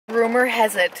Rumor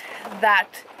has it that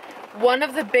one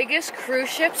of the biggest cruise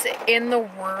ships in the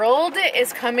world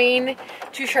is coming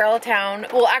to Charlottetown.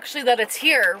 Well, actually that it's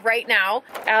here right now.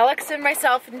 Alex and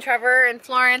myself and Trevor and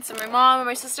Florence and my mom and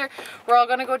my sister, we're all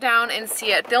gonna go down and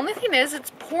see it. The only thing is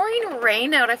it's pouring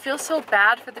rain out. I feel so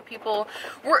bad for the people.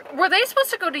 Were they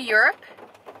supposed to go to Europe?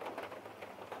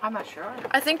 I'm not sure.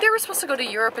 I think they were supposed to go to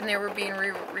Europe and they were being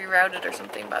rerouted or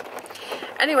something, but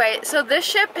anyway, so this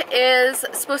ship is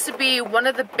supposed to be one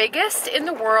of the biggest in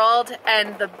the world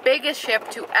and the biggest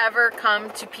ship to ever come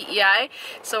to PEI,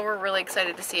 so we're really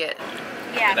excited to see it.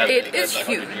 Yeah. It is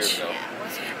huge.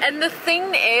 And the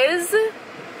thing is,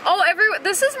 oh,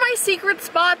 this is my secret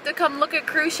spot to come look at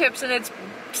cruise ships and it's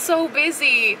so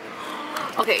busy.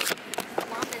 Okay.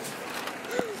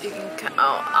 You can,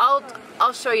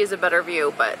 I'll show you a better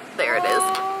view, but there it is.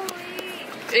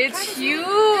 It's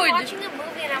huge.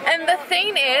 And the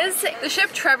thing is, the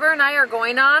ship Trevor and I are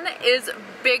going on is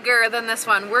bigger than this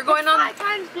one. We're going on,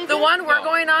 the one we're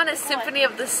going on is Symphony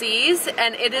of the Seas,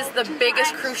 and it is the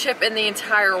biggest cruise ship in the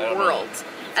entire world.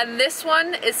 And this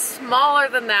one is smaller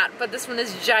than that, but this one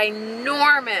is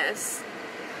ginormous.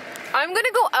 I'm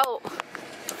gonna go out.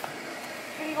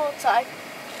 Can you go outside?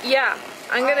 Yeah.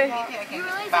 I'm gonna.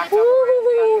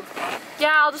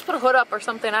 Yeah, I'll just put a hood up or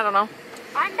something. I don't know.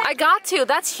 I got to.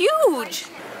 That's huge.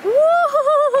 Woo!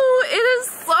 It is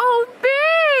so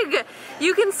big.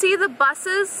 You can see the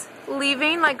buses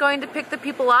leaving, like going to pick the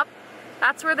people up.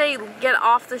 That's where they get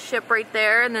off the ship right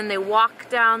there, and then they walk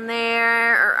down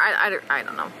there. Or I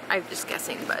don't know. I'm just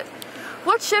guessing. But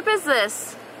what ship is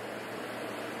this?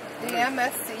 The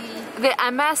MSC. The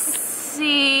MSC.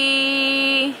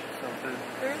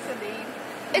 There's a name.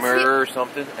 Mer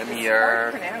something,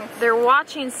 M-E-R. They're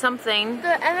watching something.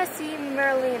 The MSC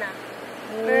Meraviglia.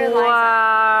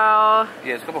 Wow. Yeah,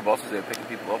 there's a couple buses there picking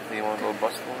people up and you want to go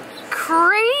bus tours.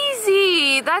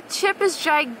 Crazy! That ship is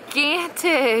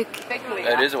gigantic.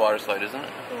 It is a water slide, isn't it?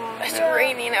 It's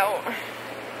raining out.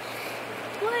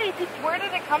 Wait, where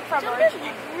did it come from?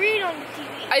 Read on the TV.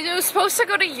 It was supposed to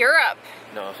go to Europe.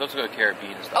 No, it's supposed to go to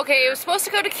Caribbean and stuff. Okay, it was supposed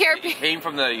to go to Caribbean. It came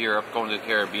from the Europe, going to the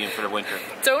Caribbean for the winter.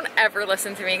 Don't ever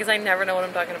listen to me because I never know what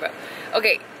I'm talking about.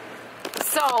 Okay,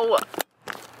 so...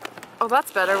 Oh,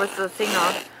 that's better with the thing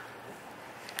on.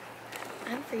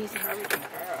 I'm freezing.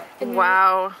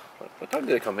 Wow. What time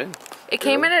did it come in? It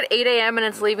came in at 8 a.m. and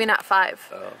it's leaving at 5.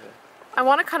 Oh, okay. I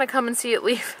want to kind of come and see it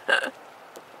leave. Oh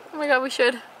my god, we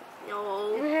should.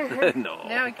 No.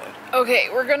 No. Okay,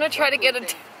 we're gonna try to get a...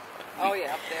 Oh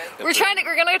yeah, up there. We're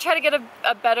gonna try to get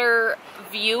a better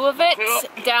view of it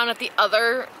down at the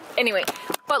other. Anyway,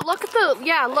 but look at the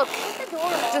look.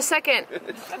 Just a second.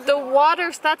 The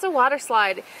water. That's a water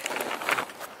slide.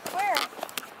 Where?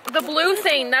 The blue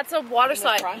thing. That's a water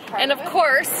slide. And of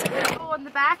course, Oh, in the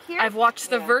back here? I've watched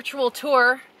the virtual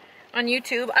tour on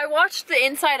YouTube. I watched the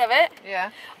inside of it.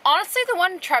 Yeah. Honestly, the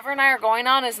one Trevor and I are going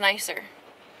on is nicer.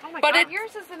 Oh my But god,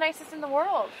 yours is the nicest in the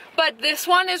world. But this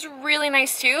one is really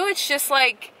nice too. It's just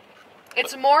like,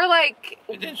 it's more like...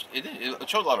 It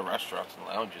showed a lot of restaurants and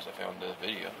lounges, I found in the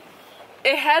video.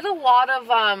 It had a lot of,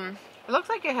 It looks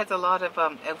like it has a lot of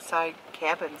outside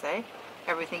cabins, eh?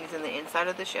 Everything's in the inside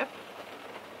of the ship.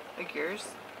 Like yours.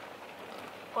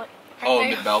 What? Oh,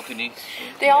 and the balconies.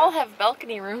 They all have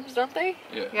balcony rooms, don't they?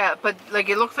 Yeah. Yeah, but like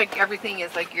it looks like everything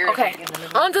is like yours. Okay, like, in the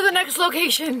middle. on to the next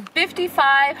location.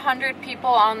 5,500 people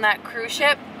on that cruise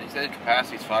ship. They said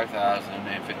capacity is 5,000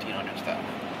 and 1,500 staff.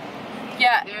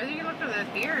 Yeah. There you look at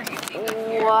the pier, you see the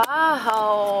pier.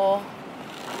 Wow.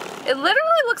 It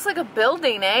literally looks like a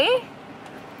building, eh?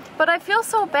 But I feel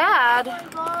so bad.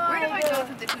 Where do I go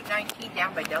to the 219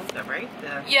 down by Delta, right?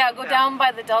 Yeah, go down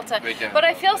by the Delta. Right down But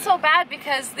I the feel Delta, so bad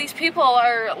because these people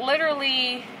are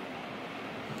literally...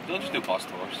 They'll just do bus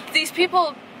tours. These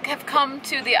people have come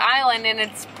to the island and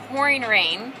it's pouring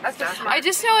rain. That's not smart. I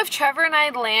just know if Trevor and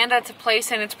I land at a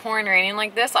place and it's pouring raining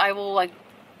like this, I will like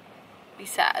be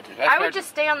sad. I would just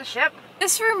stay on the ship.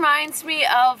 This reminds me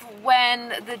of when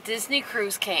the Disney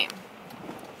cruise came.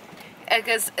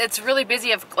 Because it's really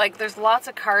busy. Like there's lots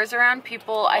of cars around.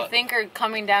 People I think are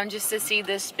coming down just to see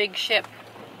this big ship.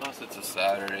 Plus it's a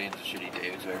Saturday and it's a shitty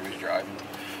day, so everybody's driving.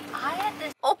 I had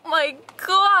this. Oh my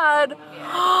god!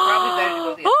 Probably better to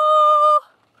go the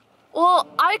Well,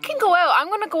 I can go out. I'm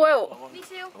gonna go out. Me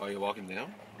too. Oh, are you walking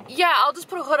down? Yeah, I'll just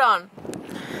put a hood on.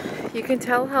 You can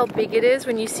tell how big it is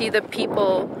when you see the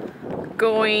people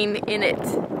going in it.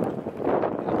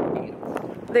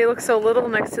 They look so little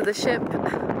next to the ship.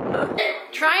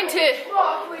 Trying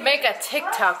to make a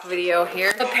TikTok video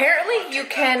here. Apparently you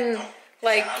can,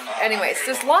 like, anyways,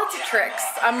 there's lots of tricks.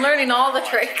 I'm learning all the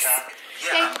tricks.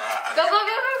 Okay, go, go, go,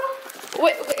 go, go.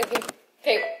 Wait, okay,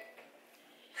 okay.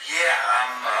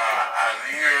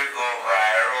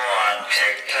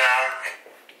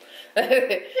 What?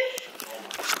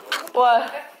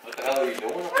 What the hell are you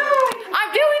doing?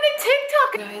 I'm doing a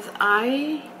TikTok. Guys,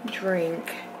 I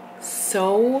drink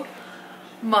so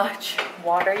much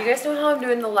water. You guys know how I'm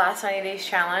doing the last 90 days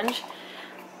challenge?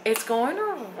 It's going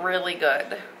really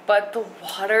good, but the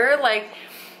water, like,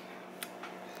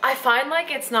 I find like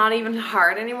it's not even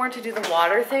hard anymore to do the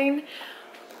water thing,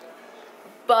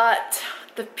 but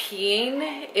the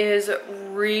peeing is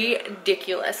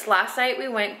ridiculous. Last night we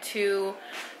went to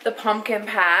the pumpkin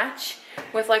patch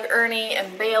with like Ernie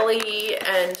and Bailey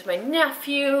and my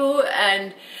nephew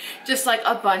and just like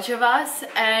a bunch of us,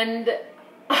 and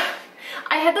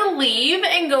I had to leave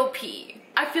and go pee.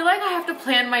 I feel like I have to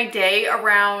plan my day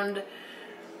around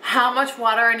how much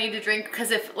water I need to drink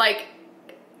because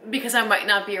I might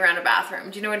not be around a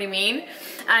bathroom. Do you know what I mean?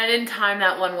 And I didn't time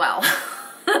that one well.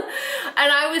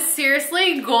 And I was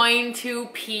seriously going to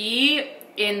pee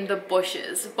in the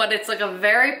bushes, but it's like a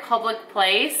very public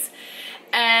place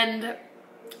and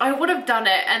I would have done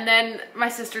it. And then my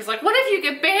sister's like, what if you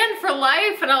get banned for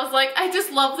life? And I was like, I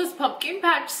just love this pumpkin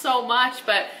patch so much,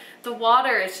 but the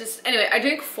water is just, anyway, I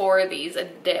drink 4 of these a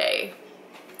day.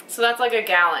 So that's like a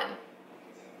gallon.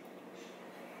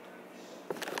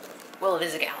 Well, it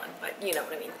is a gallon, but you know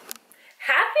what I mean.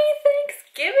 Happy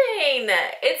Thanksgiving!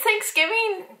 It's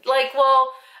Thanksgiving, like,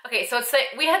 well, okay, so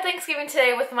we had Thanksgiving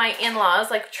today with my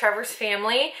in-laws, like Trevor's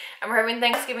family, and we're having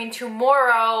Thanksgiving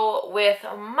tomorrow with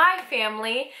my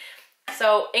family.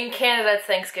 So in Canada, it's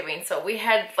Thanksgiving, so we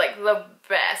had like the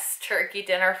best turkey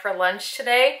dinner for lunch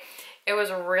today. It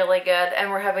was really good, and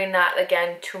we're having that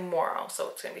again tomorrow, so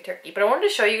it's gonna be turkey. But I wanted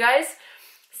to show you guys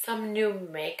some new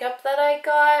makeup that I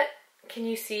got. Can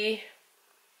you see?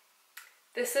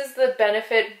 This is the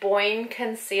Benefit Boing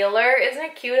Concealer. Isn't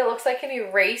it cute? It looks like an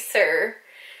eraser,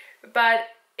 but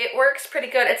it works pretty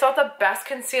good. It's not the best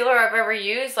concealer I've ever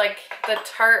used. Like, the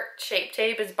Tarte Shape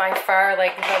Tape is by far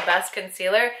like the best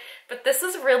concealer, but this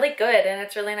is really good and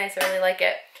it's really nice. I really like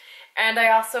it. And I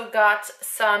also got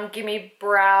some Gimme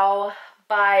Brow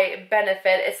by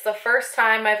Benefit. It's the first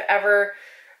time I've ever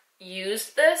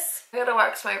used this. I gotta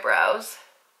wax my brows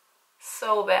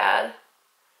so bad.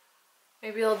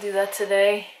 Maybe I'll do that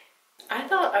today. I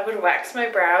thought I would wax my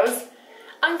brows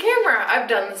on camera. I've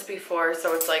done this before,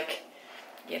 so it's like,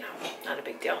 you know, not a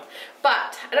big deal.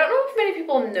 But I don't know if many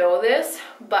people know this,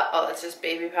 but, oh, that's just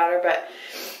baby powder, but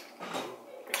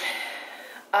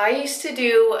I used to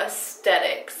do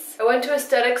aesthetics. I went to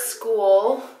aesthetics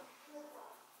school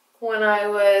when I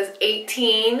was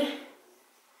 18.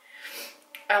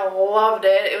 I loved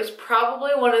it. It was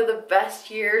probably one of the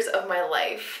best years of my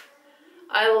life.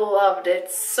 I loved it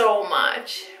so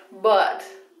much, but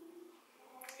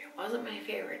it wasn't my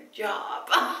favorite job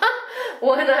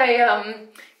when I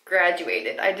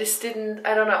graduated. I just didn't,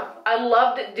 I don't know. I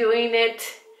loved doing it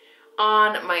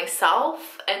on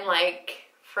myself and like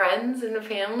friends and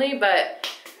family, but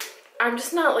I'm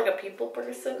just not like a people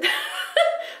person.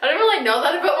 I don't really know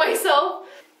that about myself.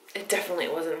 It definitely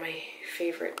wasn't my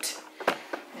favorite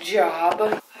job.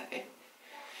 Okay.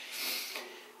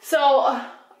 So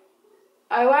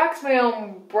I wax my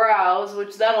own brows,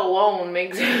 which that alone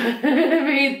makes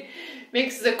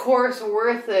makes the course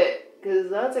worth it, because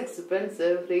that's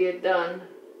expensive to get done.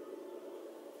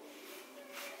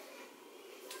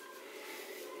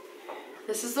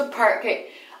 This is the part,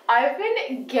 okay, I've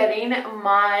been getting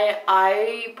my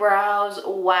eyebrows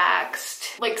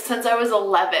waxed like since I was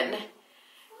 11,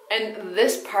 and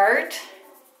this part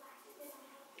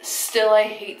still I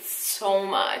hate so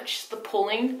much, the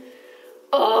pulling.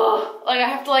 Oh, like I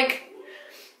have to like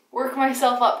work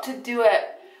myself up to do it.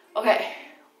 Okay.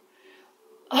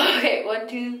 Okay, 1,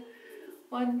 2,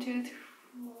 1, 2, 3,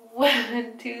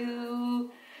 1, 2.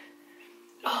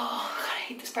 Oh, God, I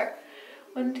hate this part.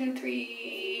 1, 2,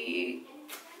 3,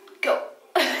 go.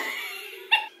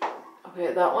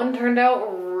 Okay, that one turned out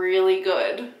really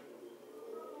good.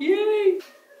 Yay.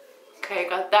 Okay, I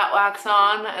got that wax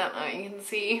on. I don't know if you can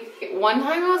see. One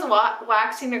time I was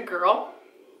waxing a girl,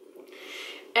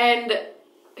 and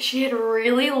she had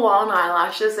really long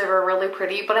eyelashes. They were really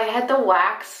pretty, but I had the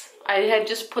wax. I had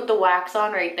just put the wax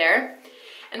on right there.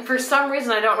 And for some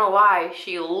reason, I don't know why,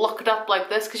 she looked up like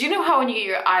this. Because you know how when you get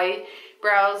your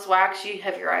eyebrows waxed, you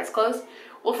have your eyes closed?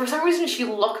 Well, for some reason, she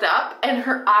looked up and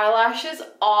her eyelashes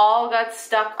all got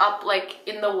stuck up like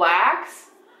in the wax.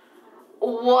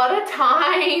 What a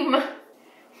time.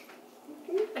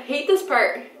 I hate this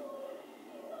part.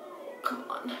 Come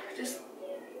on, just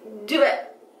do it.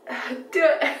 Do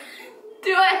it.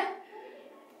 Do it.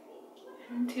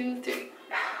 1, 2, 3.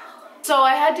 So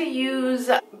I had to use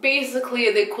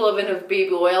basically the equivalent of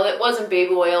baby oil. It wasn't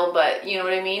baby oil, but you know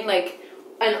what I mean? Like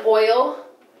an oil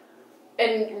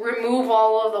and remove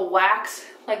all of the wax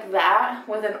like that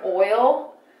with an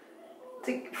oil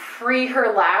to free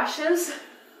her lashes.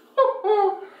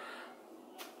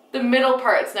 The middle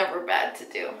part's never bad to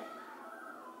do.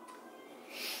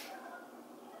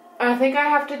 I think I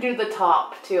have to do the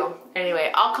top too.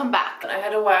 Anyway, I'll come back. I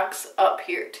had to wax up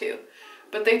here too,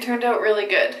 but they turned out really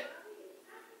good.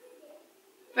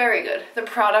 Very good. The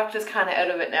product is kind of out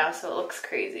of it now, so it looks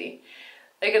crazy.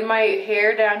 Like, and my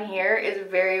hair down here is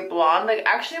very blonde. Like,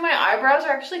 actually my eyebrows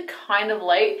are actually kind of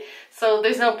light, so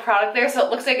there's no product there, so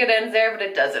it looks like it ends there, but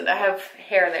it doesn't. I have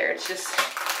hair there. It's just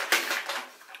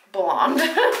blonde.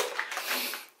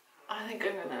 I think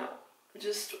I'm gonna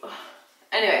just...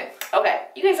 Anyway, okay.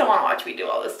 You guys don't want to watch me do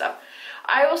all this stuff.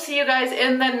 I will see you guys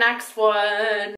in the next one.